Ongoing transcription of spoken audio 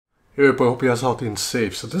Hey everybody, hope you guys are healthy and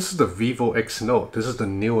safe. So this is the Vivo X Note. This is the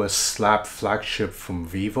newest slab flagship from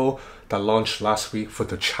Vivo that launched last week for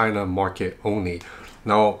the China market only.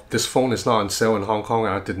 Now, this phone is not on sale in Hong Kong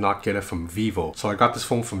and I did not get it from Vivo. So I got this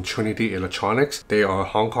phone from Trinity Electronics. They are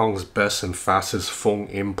Hong Kong's best and fastest phone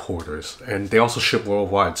importers, and they also ship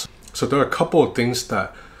worldwide. So there are a couple of things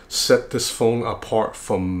that set this phone apart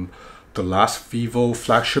from the last Vivo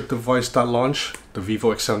flagship device that launched, the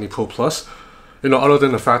Vivo X70 Pro Plus. You know, other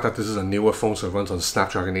than the fact that this is a newer phone, so it runs on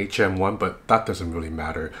Snapdragon 8 Gen 1, but that doesn't really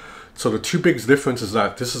matter. So the two big differences is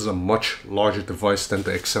that this is a much larger device than the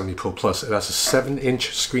X70 Pro Plus. It has a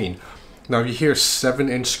 7-inch screen. Now, if you hear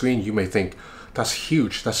 7-inch screen, you may think, that's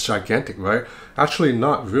huge, that's gigantic, right? Actually,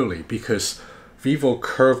 not really, because Vivo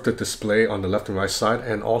curved the display on the left and right side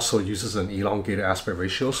and also uses an elongated aspect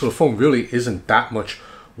ratio. So the phone really isn't that much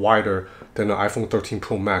wider than the iPhone 13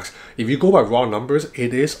 Pro Max. If you go by raw numbers,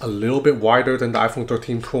 it is a little bit wider than the iPhone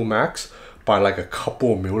 13 Pro Max by like a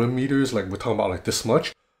couple of millimeters, like we're talking about like this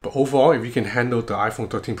much. But overall, if you can handle the iPhone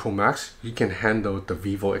 13 Pro Max, you can handle the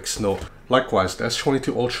Vivo X Note. Likewise, the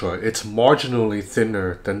S22 Ultra, it's marginally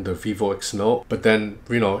thinner than the Vivo X Note, but then,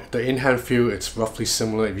 you know, the in-hand feel, it's roughly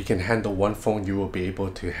similar. If you can handle one phone, you will be able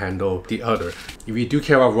to handle the other. If you do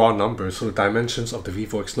care about raw numbers, so the dimensions of the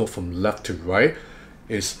Vivo X Note from left to right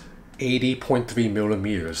is 80.3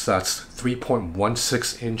 millimeters. That's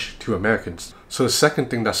 3.16 inch to Americans. So the second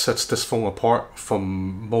thing that sets this phone apart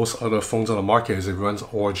from most other phones on the market is it runs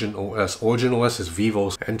OriginOS. OriginOS is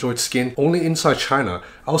Vivo's Android skin only inside China.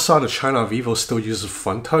 Outside of China, Vivo still uses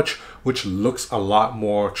Fun Touch, which looks a lot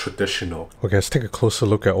more traditional. Okay, let's take a closer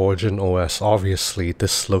look at OriginOS. Obviously,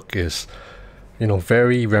 this look is, you know,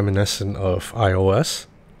 very reminiscent of iOS.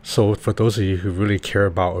 So for those of you who really care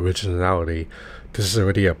about originality, this is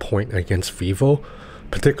already a point against Vivo.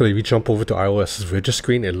 Particularly if you jump over to iOS's rigid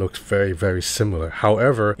screen, it looks very, very similar.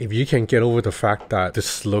 However, if you can get over the fact that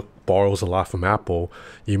this look borrows a lot from Apple,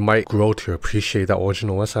 you might grow to appreciate that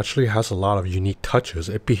OriginOS actually has a lot of unique touches.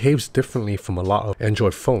 It behaves differently from a lot of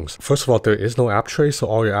Android phones. First of all, there is no app tray, so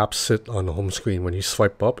all your apps sit on the home screen. When you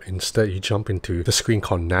swipe up, instead you jump into the screen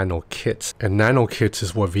called Nano Kits. And Nano Kits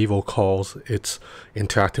is what Vivo calls its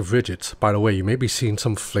interactive widgets. By the way, you may be seeing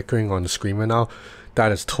some flickering on the screen right now.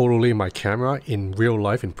 That is totally my camera. In real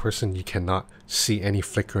life, in person, you cannot see any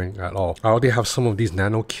flickering at all. I already have some of these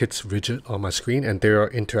Nano Kits widget on my screen, and they are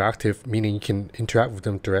interactive, meaning you can interact with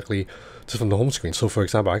them directly just from the home screen. So for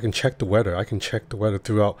example, I can check the weather. I can check the weather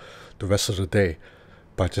throughout the rest of the day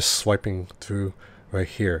by just swiping through right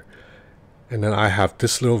here. And then I have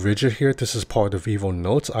this little widget here. This is part of the Vivo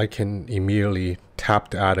Notes. I can immediately tap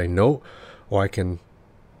to add a note, or I can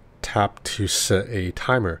tap to set a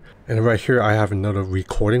timer. And right here I have another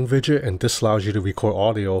recording widget, and this allows you to record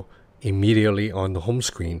audio immediately on the home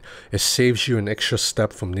screen. It saves you an extra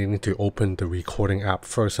step from needing to open the recording app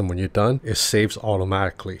first, and when you're done, it saves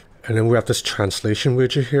automatically. And then we have this translation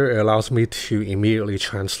widget here. It allows me to immediately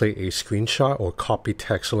translate a screenshot or copy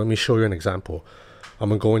text. So let me show you an example. I'm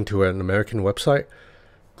gonna go into an American website,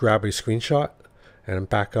 grab a screenshot, and then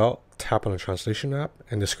back out, tap on the translation app,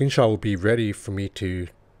 and the screenshot will be ready for me to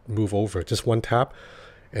move over. Just one tap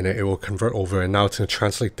and it will convert over, and now it's going to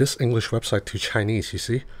translate this English website to Chinese, you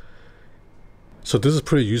see. So this is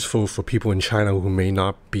pretty useful for people in China who may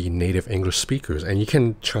not be native English speakers, and you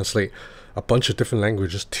can translate a bunch of different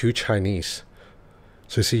languages to Chinese.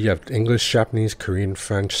 So you see, you have English, Japanese, Korean,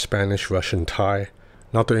 French, Spanish, Russian, Thai.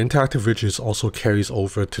 Now the interactive widgets also carries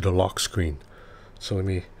over to the lock screen. So let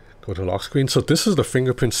me go to lock screen. So this is the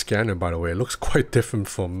fingerprint scanner, by the way. It looks quite different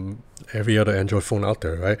from every other Android phone out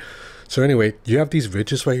there, right? So anyway, you have these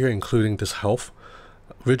widgets right here, including this health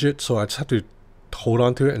widget. So I just have to hold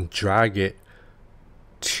on to it and drag it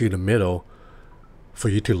to the middle for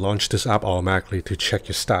you to launch this app automatically to check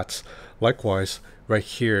your stats. Likewise, right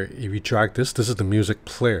here, if you drag this is the music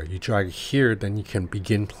player. You drag it here, then you can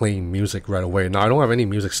begin playing music right away. Now I don't have any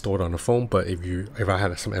music stored on the phone, but if I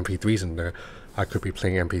had some MP3s in there, I could be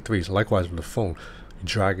playing MP3s. Likewise with the phone, you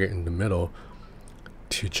drag it in the middle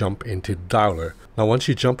to jump into dialer. Now once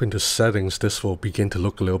you jump into settings, this will begin to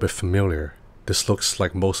look a little bit familiar. This looks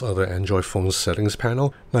like most other Android phones settings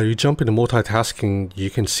panel. Now you jump into multitasking, you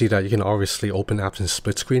can see that you can obviously open apps in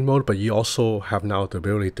split screen mode, but you also have now the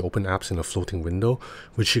ability to open apps in a floating window,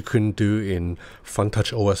 which you couldn't do in Fun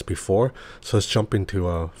Touch OS before. So let's jump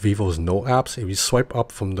into Vivo's Note apps. If you swipe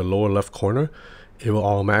up from the lower left corner, it will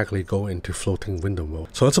automatically go into floating window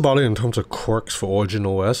mode. So that's about it in terms of quirks for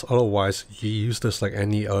OriginOS. Otherwise, you use this like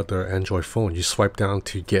any other Android phone. You swipe down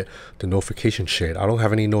to get the notification shade. I don't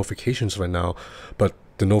have any notifications right now, but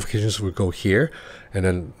the notifications will go here, and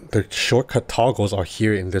then the shortcut toggles are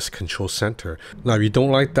here in this control center. Now, if you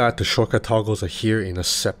don't like that the shortcut toggles are here in a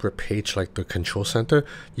separate page like the control center,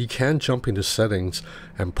 you can jump into settings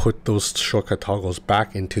and put those shortcut toggles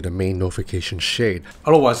back into the main notification shade.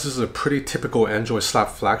 Otherwise, this is a pretty typical Android slab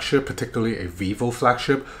flagship, particularly a Vivo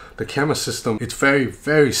flagship. The camera system, it's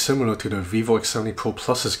very similar to the Vivo X70 Pro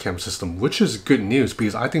Plus's camera system, which is good news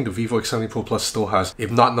because I think the Vivo X70 Pro Plus still has,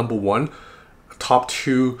 if not number one, top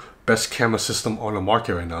two best camera system on the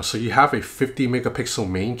market right now. So you have a 50 megapixel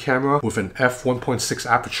main camera with an f1.6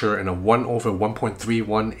 aperture and a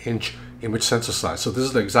 1/1.31 inch image sensor size. So this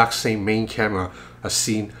is the exact same main camera as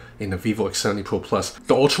seen in the Vivo X70 Pro Plus.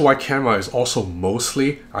 The ultra-wide camera is also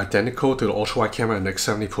mostly identical to the ultra-wide camera in the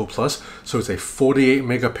X70 Pro Plus. So it's a 48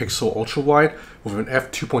 megapixel ultra-wide with an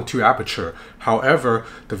f2.2 aperture. However,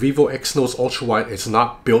 the Vivo X Note's ultra-wide is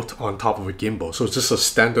not built on top of a gimbal. So it's just a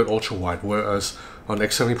standard ultra-wide, whereas on the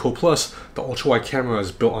X70 Pro Plus, the ultra-wide camera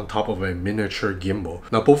is built on top of a miniature gimbal.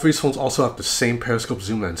 Now, both of these phones also have the same periscope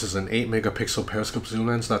zoom lens. It's an 8 megapixel periscope zoom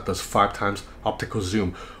lens that does 5 times optical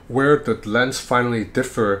zoom. Where the lens finally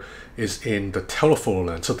differ is in the telephoto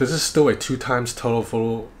lens. So this is still a 2 times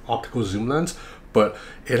telephoto optical zoom lens, but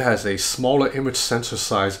it has a smaller image sensor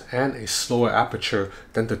size and a slower aperture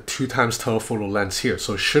than the 2 times telephoto lens here.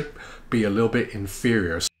 So it should be a little bit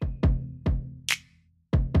inferior.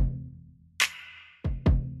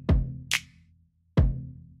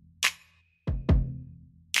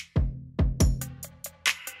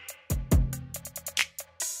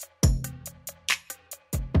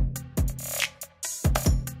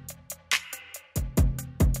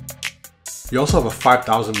 You also have a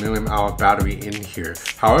 5000 mAh battery in here.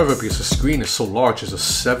 However, because the screen is so large, it's a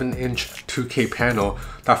 7-inch 2K panel,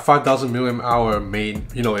 that 5000 mAh may,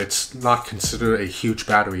 it's not considered a huge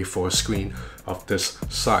battery for a screen of this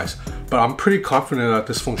size. But I'm pretty confident that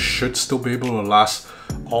this phone should still be able to last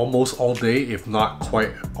almost all day, if not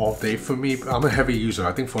quite all day for me. I'm a heavy user.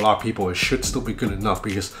 I think for a lot of people it should still be good enough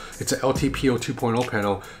because it's an LTPO 2.0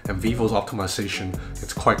 panel and Vivo's optimization,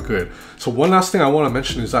 it's quite good. So one last thing I want to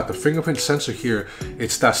mention is that the fingerprint sensor here,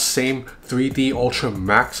 it's that same 3D Ultra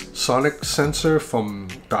Max Sonic sensor from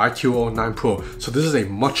the iQOO9 Pro. So this is a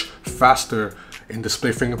much faster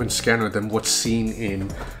in-display fingerprint scanner than what's seen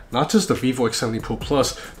in not just the Vivo X70 Pro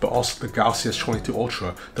Plus, but also the Galaxy S22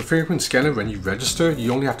 Ultra. The fingerprint scanner, when you register,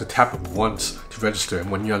 you only have to tap it once to register,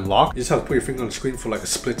 and when you unlock, you just have to put your finger on the screen for like a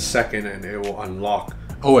split second and it will unlock.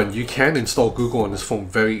 Oh, and you can install Google on this phone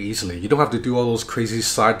very easily. You don't have to do all those crazy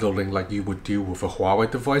side loading like you would do with a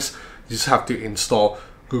Huawei device. You just have to install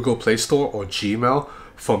Google Play Store or Gmail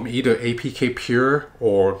from either APK Pure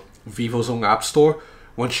or Vivo's own App Store.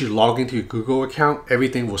 Once you log into your Google account,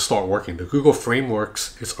 everything will start working. The Google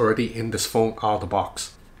frameworks is already in this phone out of the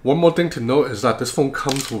box. One more thing to note is that this phone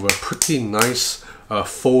comes with a pretty nice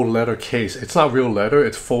faux leather case. It's not real leather,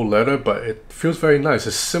 it's faux leather, but it feels very nice.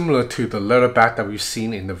 It's similar to the leather back that we've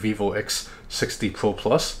seen in the Vivo X60 Pro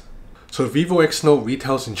Plus. So the Vivo X Note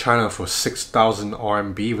retails in China for 6,000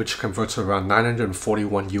 RMB, which converts to around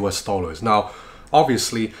 941 US dollars. Now,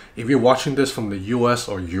 obviously, if you're watching this from the US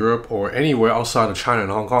or Europe or anywhere outside of China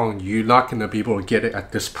and Hong Kong, you're not going to be able to get it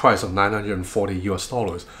at this price of 940 US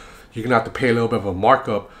dollars. You're going to have to pay a little bit of a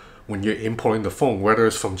markup when you're importing the phone, whether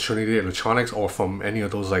it's from Trinity Electronics or from any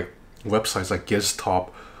of those like websites like GizTop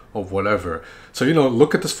or whatever. So,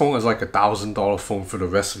 look at this phone as like $1,000 phone for the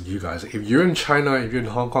rest of you guys. If you're in China, if you're in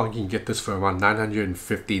Hong Kong, you can get this for around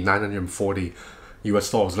 950, 940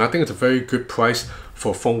 US dollars. And I think it's a very good price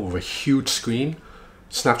for a phone with a huge screen,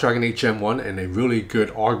 Snapdragon 8 Gen 1, and a really good,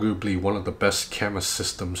 arguably one of the best camera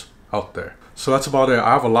systems out there. So that's about it. I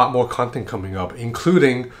have a lot more content coming up,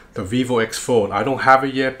 including the Vivo X Fold. I don't have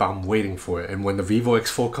it yet, but I'm waiting for it. And when the Vivo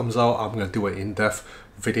X Fold comes out, I'm going to do an in-depth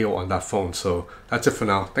video on that phone. So that's it for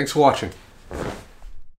now. Thanks for watching.